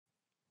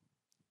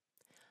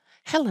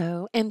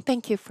Hello, and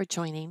thank you for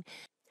joining.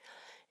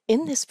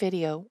 In this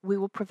video, we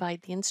will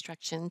provide the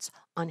instructions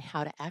on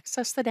how to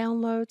access the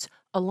downloads,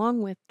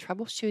 along with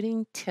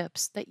troubleshooting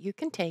tips that you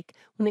can take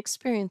when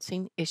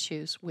experiencing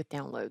issues with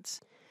downloads.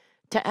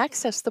 To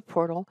access the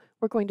portal,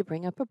 we're going to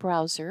bring up a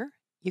browser.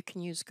 You can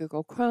use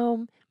Google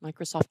Chrome,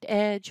 Microsoft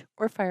Edge,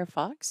 or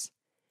Firefox.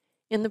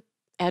 In the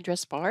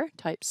address bar,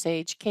 type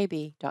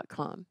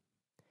sagekb.com.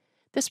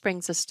 This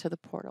brings us to the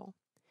portal.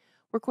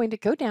 We're going to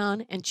go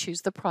down and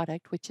choose the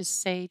product, which is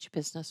Sage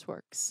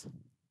BusinessWorks.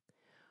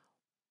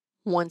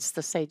 Once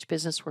the Sage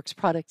BusinessWorks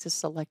product is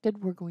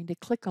selected, we're going to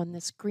click on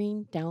this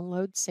green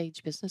Download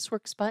Sage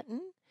BusinessWorks button,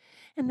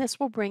 and this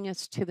will bring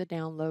us to the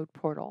download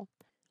portal.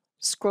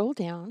 Scroll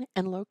down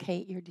and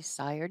locate your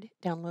desired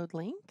download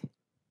link.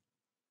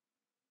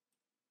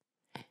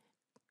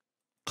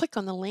 Click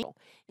on the link,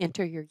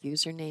 enter your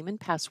username and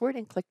password,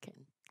 and click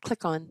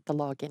on the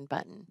login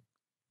button.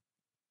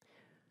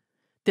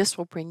 This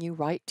will bring you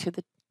right to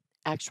the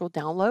actual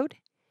download.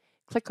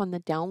 Click on the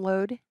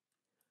download.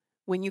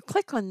 When you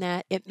click on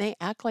that, it may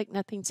act like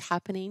nothing's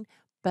happening,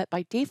 but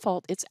by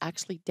default, it's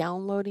actually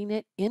downloading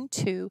it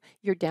into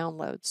your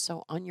downloads.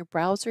 So on your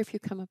browser, if you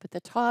come up at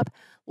the top,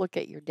 look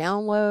at your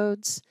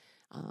downloads,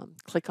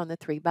 click on the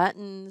three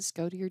buttons,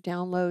 go to your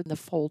download, the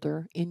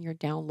folder in your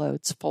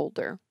downloads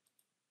folder.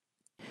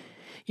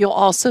 You'll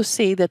also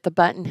see that the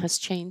button has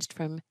changed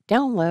from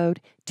download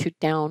to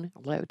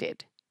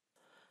downloaded.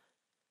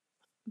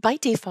 By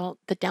default,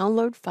 the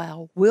download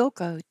file will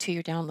go to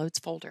your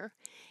downloads folder.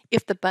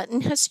 If the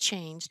button has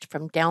changed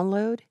from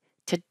download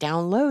to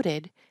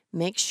downloaded,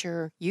 make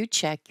sure you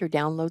check your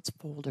downloads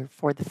folder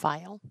for the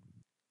file.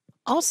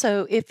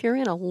 Also, if you're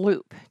in a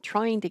loop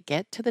trying to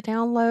get to the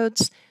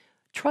downloads,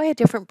 try a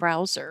different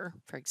browser.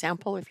 For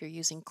example, if you're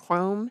using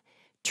Chrome,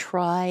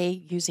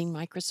 try using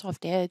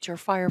Microsoft Edge or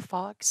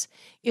Firefox.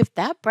 If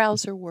that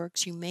browser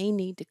works, you may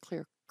need to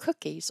clear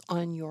cookies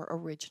on your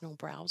original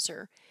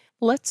browser.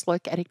 Let's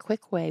look at a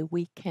quick way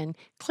we can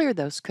clear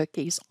those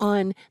cookies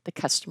on the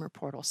customer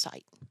portal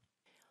site.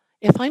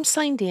 If I'm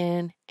signed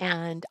in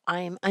and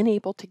I'm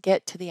unable to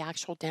get to the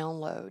actual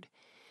download,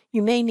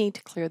 you may need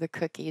to clear the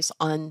cookies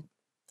on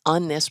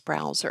this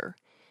browser.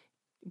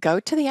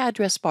 Go to the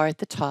address bar at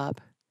the top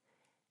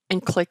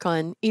and click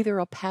on either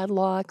a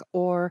padlock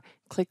or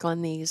click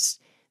on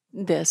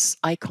this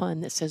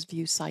icon that says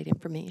View Site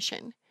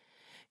Information.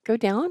 Go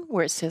down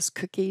where it says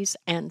Cookies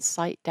and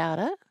Site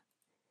Data.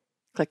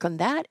 Click on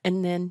that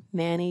and then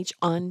Manage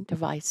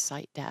On-Device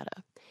Site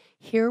Data.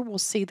 Here we'll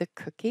see the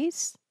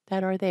cookies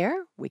that are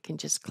there. We can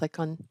just click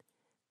on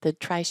the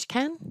trash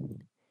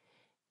can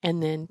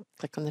and then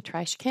click on the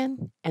trash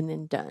can and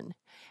then done.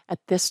 At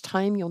this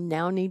time, you'll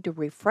now need to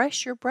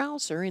refresh your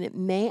browser, and it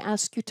may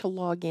ask you to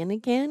log in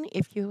again.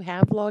 If you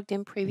have logged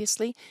in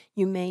previously,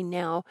 you may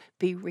now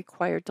be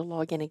required to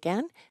log in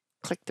again.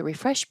 Click the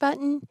refresh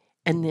button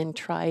and then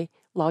try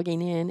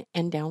logging in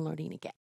and downloading again.